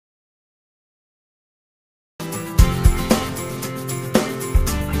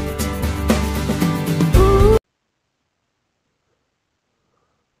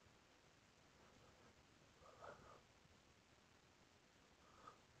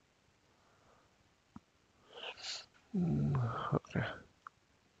Okay.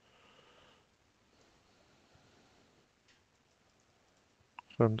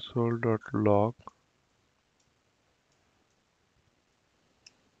 Console.log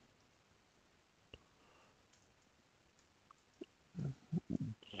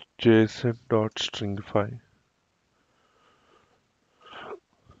JSON.stringify.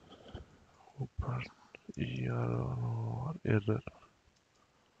 Error.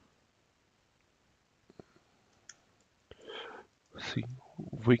 See,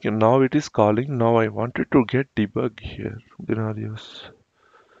 we can now it is calling. Now I wanted to get debug here. Scenarios.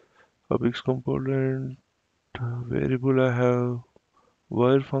 Public component variable I have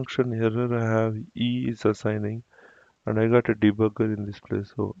where function error I have E is assigning and I got a debugger in this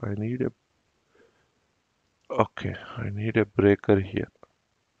place. So I need a okay. I need a breaker here.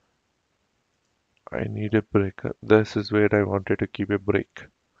 I need a breaker. This is where I wanted to keep a break.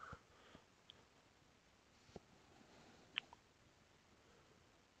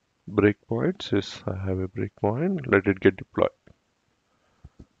 Breakpoints. Yes, I have a breakpoint. Let it get deployed.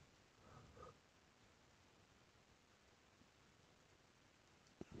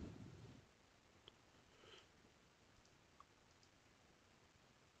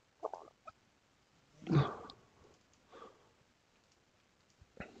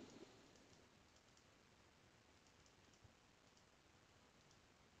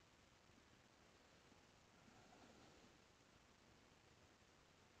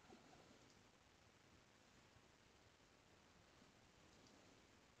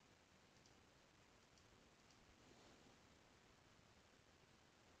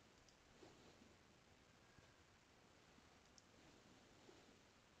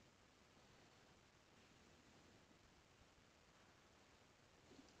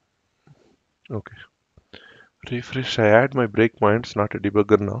 Okay. Refresh. I add my breakpoints, not a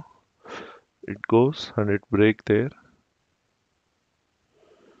debugger now. It goes and it break there.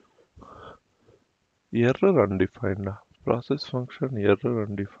 Error undefined. Process function error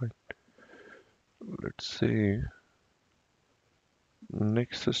undefined. Let's say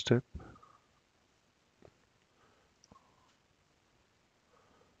next step.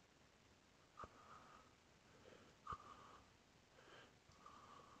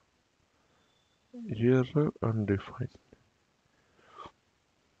 Error undefined.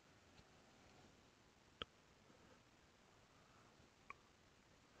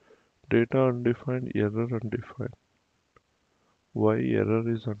 Data undefined. Error undefined. Why error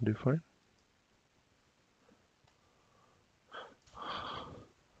is undefined?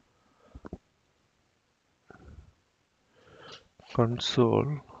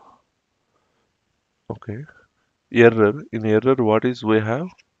 Console. Okay. Error. In error, what is we have?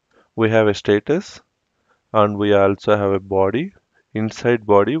 We have a status and we also have a body. Inside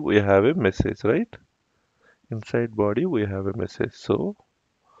body, we have a message, right? Inside body, we have a message. So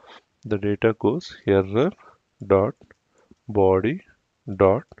the data goes error dot body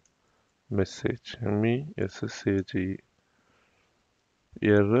dot message. message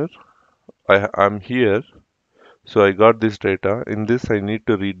error. I'm here. So I got this data. In this, I need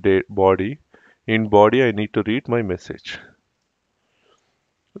to read body. In body, I need to read my message.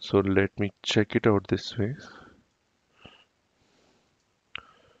 So let me check it out this way.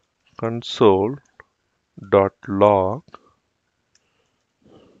 Console dot log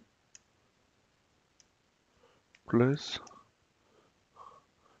plus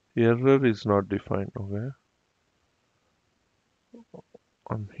error is not defined. Okay,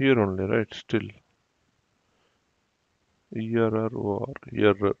 I'm here only, right? Still error or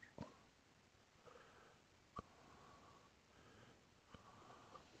error.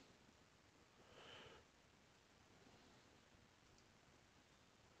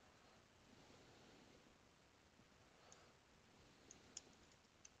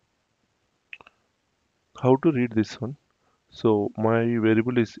 How to read this one? So my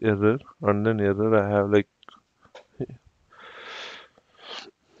variable is error, and then error I have like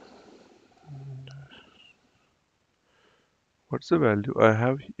what's the value? I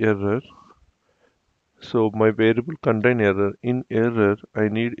have error. So my variable contain error. In error, I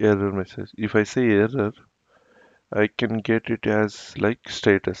need error message. If I say error, I can get it as like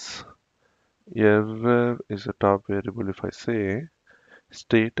status. Error is a top variable. If I say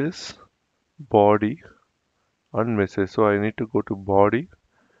status body and message, so I need to go to body.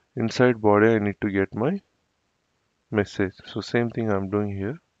 Inside body, I need to get my message. So same thing I'm doing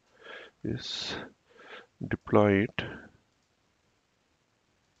here is deploy it.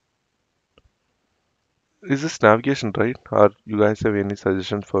 Is this navigation right? Or you guys have any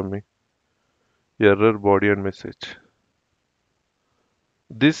suggestion for me? Error body and message.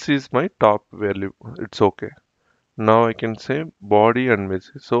 This is my top value. It's okay. Now I can say body and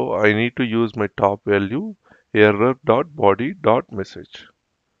message. So I need to use my top value error dot body dot message.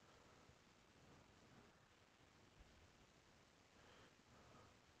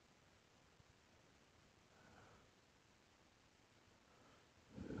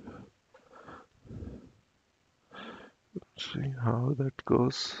 See how that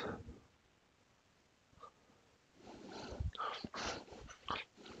goes.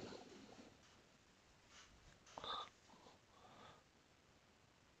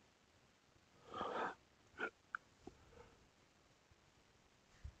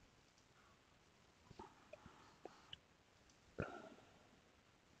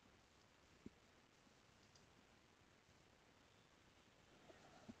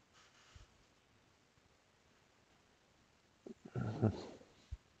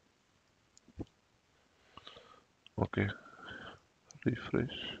 Okay,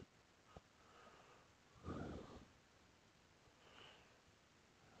 refresh,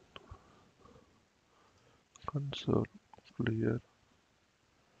 console, clear,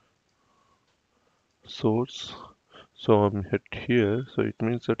 source. So I'm hit here. So it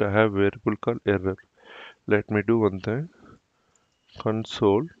means that I have variable called error. Let me do one thing.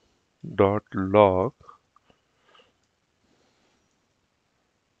 Console dot log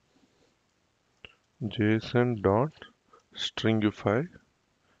JSON dot stringify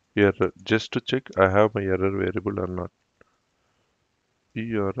error just to check I have my error variable or not.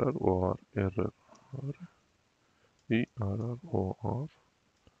 Error or error or error or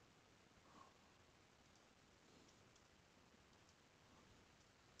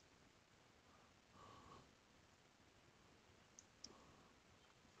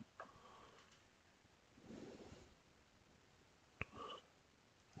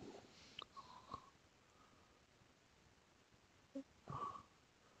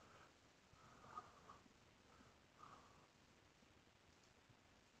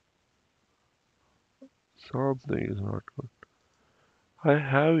something is not good. I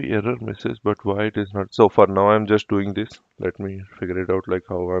have error message, but why it is not? So for now, I'm just doing this. Let me figure it out, like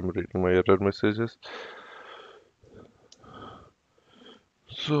how I'm reading my error messages.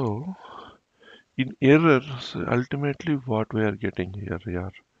 So in errors, ultimately what we are getting here, yeah,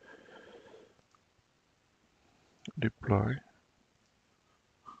 deploy.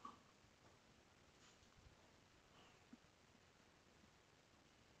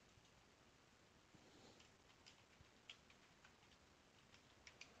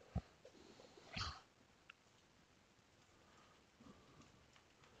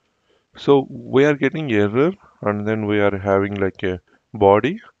 So we are getting error, and then we are having like a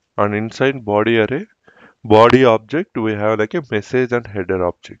body, and inside body array, body object, we have like a message and header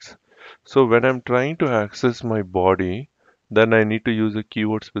objects. So when I'm trying to access my body, then I need to use a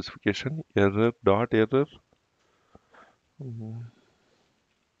keyword specification error dot error. Mhm.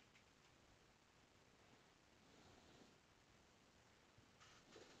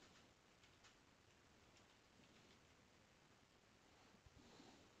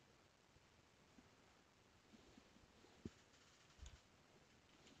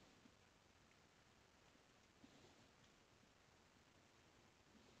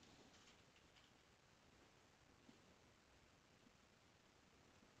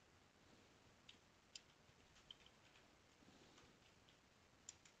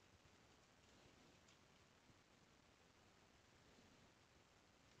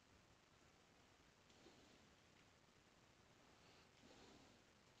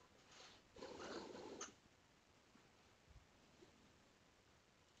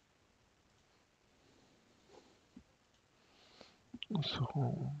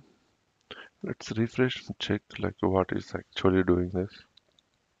 So let's refresh and check like what is actually doing this.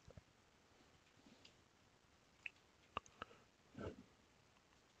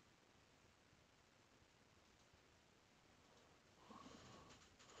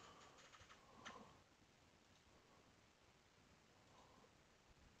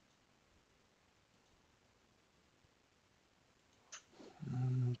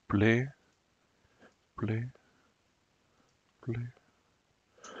 Play, play, play.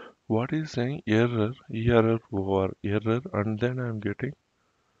 What is saying error, error over error, and then I'm getting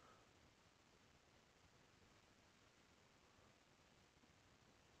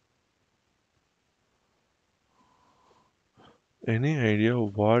any idea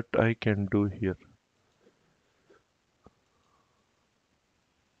what I can do here.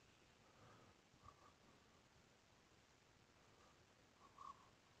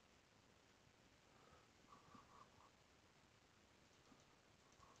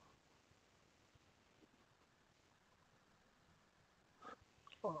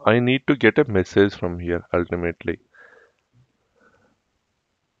 I need to get a message from here ultimately.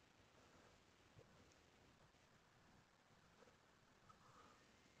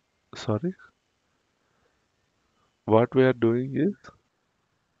 Sorry, what we are doing is,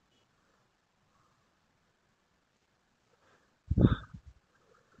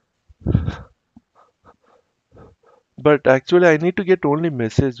 but actually I need to get only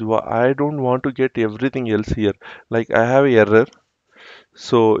message. I don't want to get everything else here. Like I have error.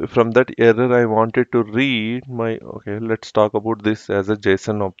 So from that error, I wanted to read my, okay, let's talk about this as a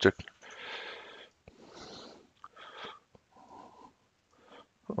JSON object.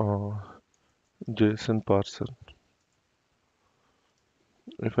 Uh, JSON parser.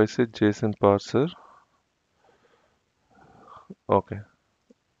 If I say JSON parser, okay,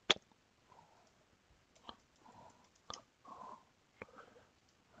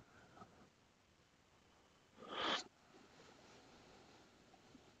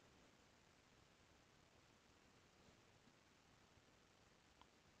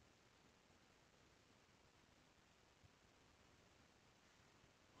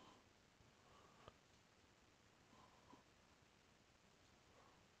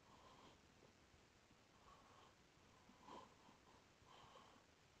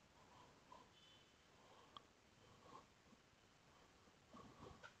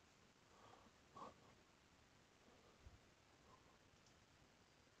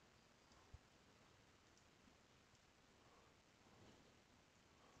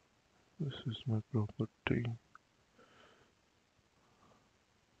 this is my property.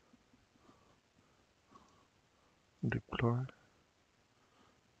 Deploy.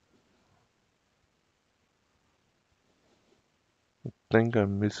 Think I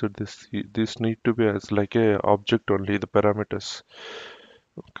missed this. This need to be as like a object only, the parameters.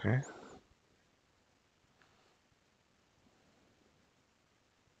 Okay,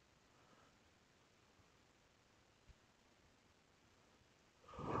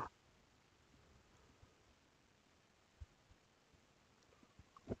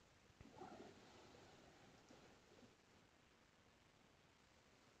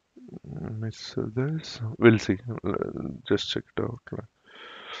 miss this. We'll see. Just check it out.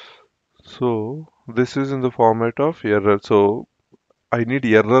 So this is in the format of error. So I need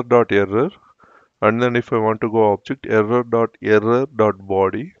error dot error, and then if I want to go object error dot error dot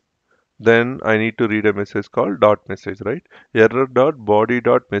body, then I need to read a message called dot message, right? Error dot body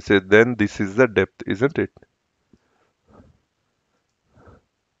dot message. Then this is the depth, isn't it?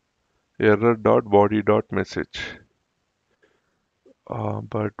 Error dot body dot message.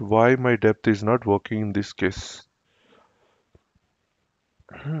 But why my depth is not working in this case?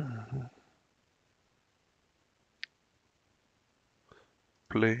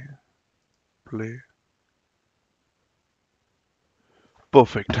 Play, play.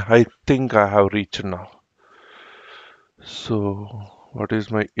 Perfect. I think I have reached now. So what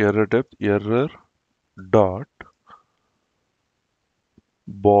is my error depth? Error dot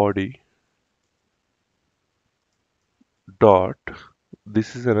body dot.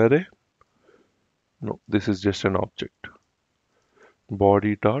 This is an array? No, this is just an object.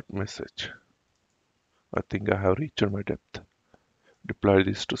 Body dot message. I think I have reached my depth. Deploy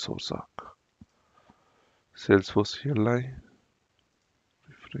this to source arc. Salesforce CLI.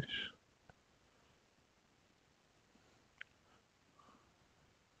 Refresh.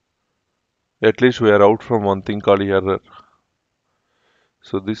 At least we are out from one thing called error.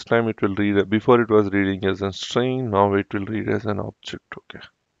 So this time it will read, before it was reading as a string, now it will read as an object. Okay,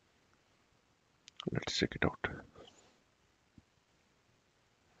 let's check it out.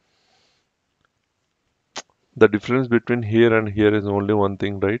 The difference between here and here is only one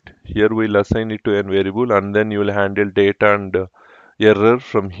thing, right? Here we'll assign it to a variable and then you will handle data and error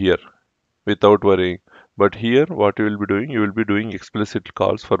from here without worrying. But here what you will be doing, you will be doing explicit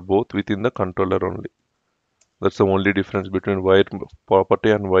calls for both within the controller only. That's the only difference between wire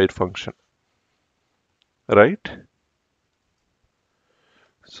property and wire function, right?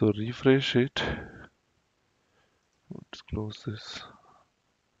 So refresh it. Let's close this.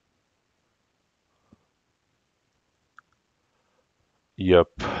 Yep,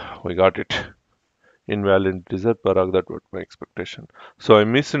 we got it. Invalid result parag, that was my expectation. So I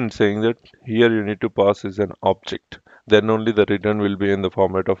missed in saying that here you need to pass is an object. Then only the return will be in the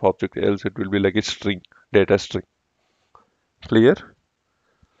format of object, else it will be like a string, data string. Clear?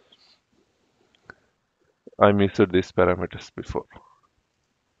 I missed these parameters before.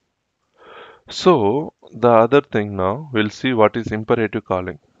 So the other thing now, we'll see what is imperative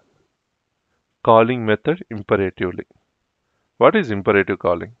calling. Calling method imperatively. What is imperative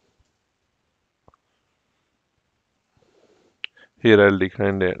calling? Here I'll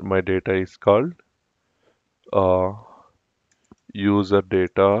define my data is called uh, user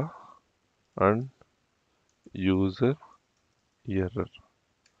data and user error.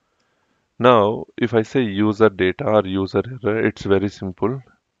 Now, if I say user data or user error, it's very simple.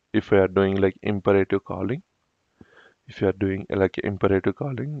 If we are doing like imperative calling, if you are doing like imperative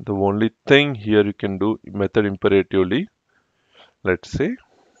calling, the only thing here you can do method imperatively, let's say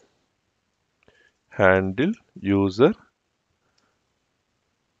handle user.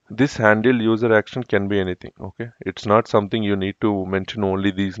 This handle user action can be anything, okay? It's not something you need to mention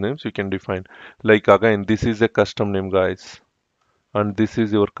only these names. You can define like again, this is a custom name, guys, and this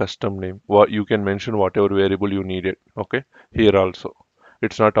is your custom name. What you can mention whatever variable you need it, okay? Here also,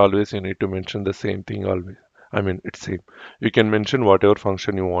 it's not always you need to mention the same thing always. I mean, it's same. You can mention whatever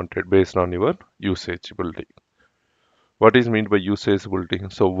function you wanted based on your usageability. What is meant by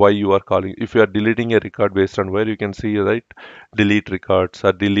usageability? So why you are calling? If you are deleting a record based on where you can see right, delete records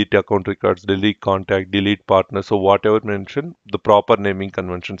or delete account records, delete contact, delete partner. So whatever mention, the proper naming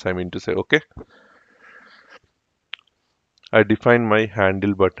conventions I mean to say. Okay, I define my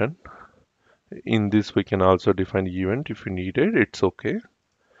handle button. In this we can also define event if you need it. It's okay.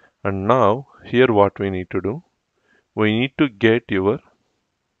 And now here what we need to do, we need to get your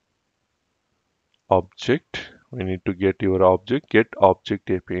object. We need to get your object. Get object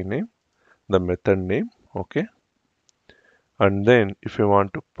API name, the method name. Okay. And then if you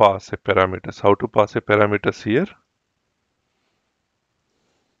want to pass a parameters, how to pass a parameters here?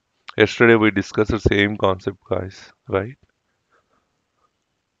 Yesterday we discussed the same concept, guys, right?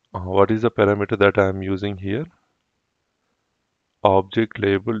 What is the parameter that I am using here? Object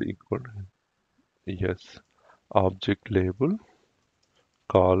label equal, yes, object label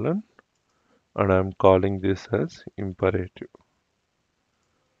colon, and I'm calling this as imperative.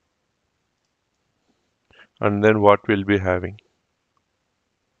 And then what we'll be having?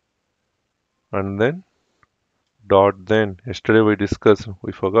 And then dot then. Yesterday we discussed,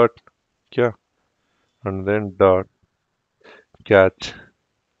 we forgot. Yeah. And then dot catch.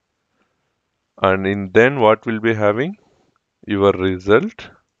 And in then what we'll be having? Your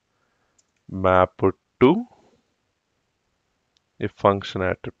result mapped to a function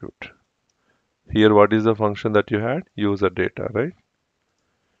attribute. Here, what is the function that you had? User data, right?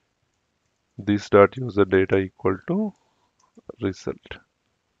 This dot user data equal to result.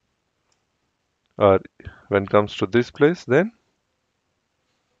 Or when comes to this place, then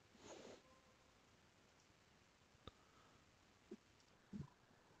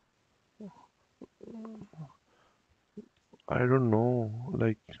I don't know.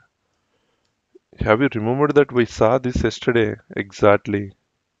 Like, have you remembered that we saw this yesterday? Exactly.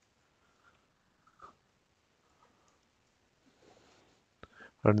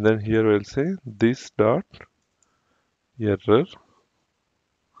 And then here we'll say this dot error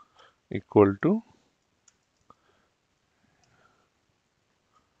equal to,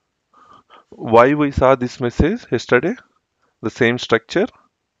 why we saw this message yesterday? The same structure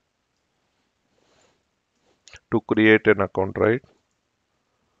to create an account, right?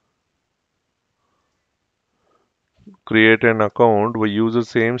 Create an account, we use the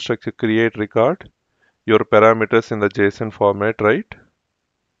same structure, create record, your parameters in the JSON format, right?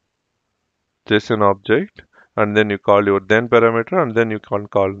 JSON object, and then you call your then parameter, and then you can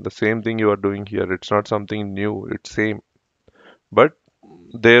call the same thing you are doing here. It's not something new, it's same. But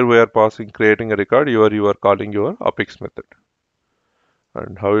there we are passing, creating a record, you are calling your Apex method.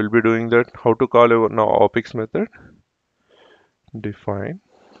 And how we'll be doing that? How to call your now Apex method? Define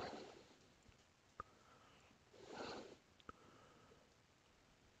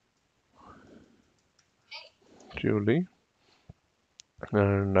truly,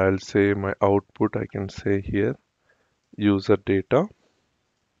 and I'll say my output, I can say here user data,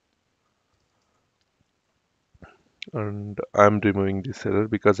 and I'm removing this error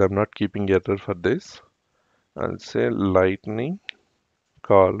because I'm not keeping error for this. I'll say lightning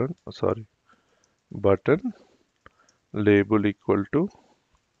colon, sorry, button label equal to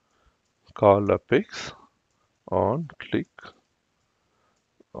call apex on click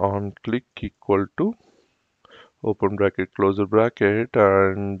equal to open bracket close bracket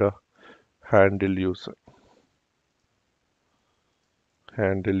and handle user.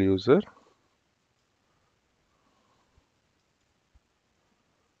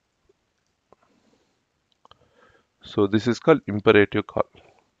 So this is called imperative call.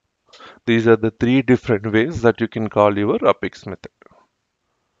 These are the three different ways that you can call your apex method.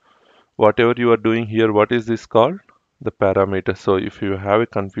 Whatever you are doing here, what is this called? The parameter. So if you have a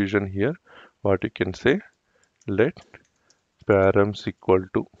confusion here, what you can say, let params equal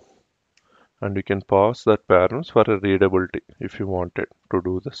to, and you can pause that params for a readability if you wanted to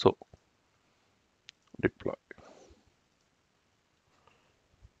do the so deploy.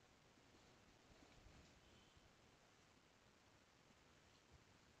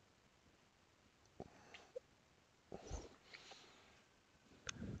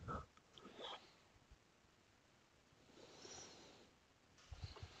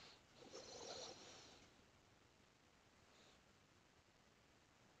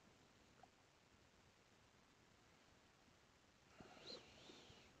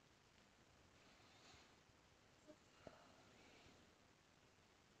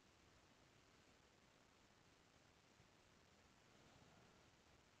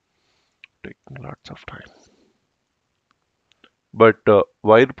 taking lots of time. But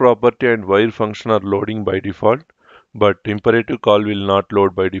wire property and wire function are loading by default, but imperative call will not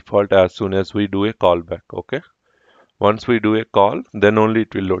load by default as soon as we do a callback. Okay. Once we do a call, then only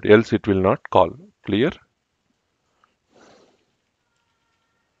it will load, else it will not call. Clear?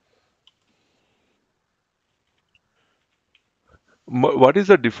 What is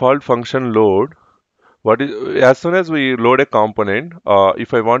the default function load? What is as soon as we load a component,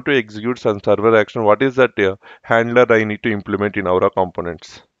 if I want to execute some server action, what is that handler I need to implement in Aura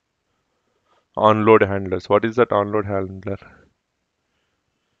components? Onload handlers. What is that onload handler?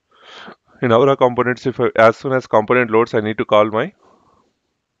 In Aura components, if as soon as component loads, I need to call my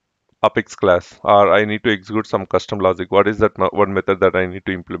Apex class, or I need to execute some custom logic. What is that one method that I need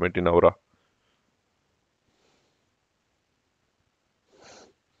to implement in Aura?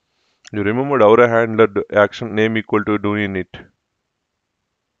 You remembered Aura handler action name equal to do init.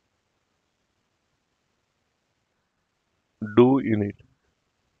 Do init.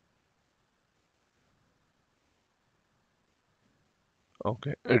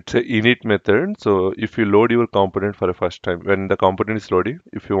 Okay, it's a init method. So if you load your component for the first time, when the component is loading,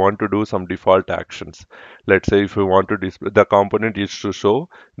 if you want to do some default actions, let's say if you want to display the component is to show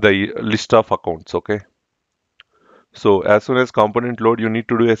the list of accounts. Okay, so as soon as component load, you need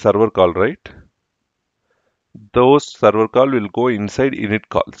to do a server call, right? Those server call will go inside init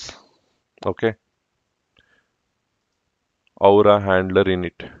calls. Okay, Aura handler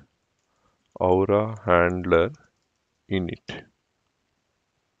init, Aura handler init.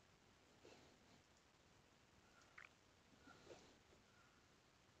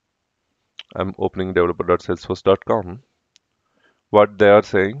 I'm opening developer.salesforce.com. What they are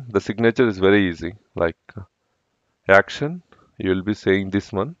saying, the signature is very easy. Like action, you will be saying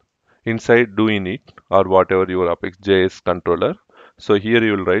this one inside do init or whatever your Apex.js controller. So here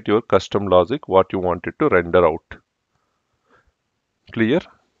you will write your custom logic, what you wanted to render out. Clear?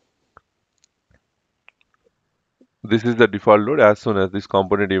 This is the default load. As soon as this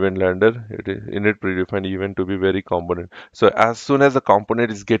component event landed, it is init predefined event to be very component. So as soon as the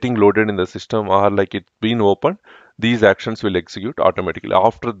component is getting loaded in the system or like it's been opened, these actions will execute automatically.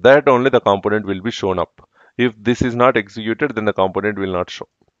 After that only the component will be shown up. If this is not executed, then the component will not show.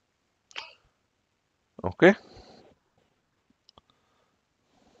 Okay.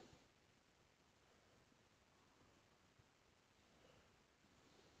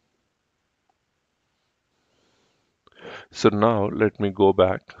 So now let me go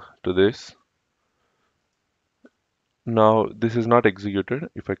back to this. Now this is not executed.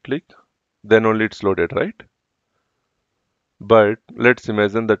 If I click, then only it's loaded, right? But let's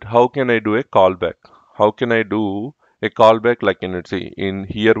imagine that how can I do a callback? How can I do a callback like in let's see in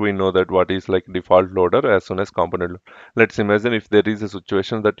here we know that what is like default loader as soon as component. Let's imagine if there is a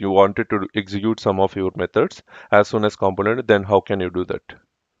situation that you wanted to execute some of your methods as soon as component, then how can you do that?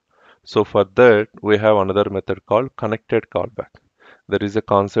 So for that we have another method called connected callback. There is a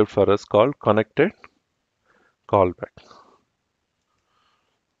concept for us called connected callback.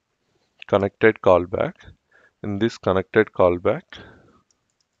 Connected callback. In this connected callback,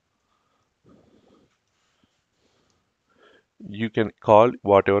 you can call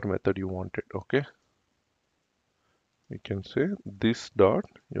whatever method you wanted. Okay, you can say this dot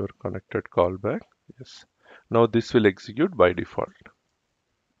your connected callback. Yes, now this will execute by default.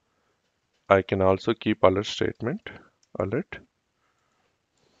 I can also keep alert statement, alert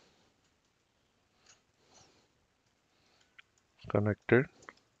connected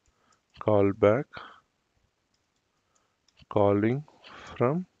callback calling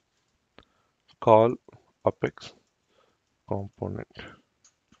from call apex component.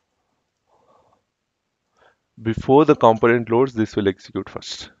 Before the component loads, this will execute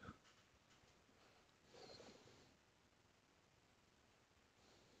first.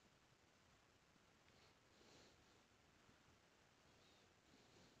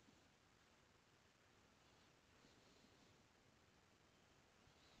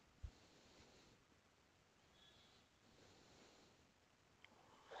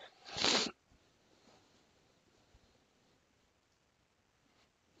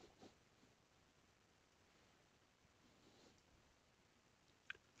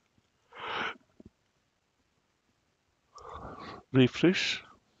 Refresh.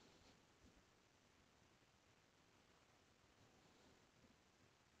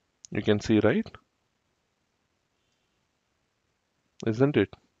 You can see, right? Isn't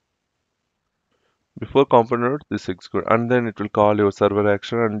it? Before component, this execute, and then it will call your server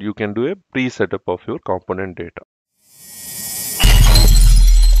action, and you can do a pre-setup of your component data.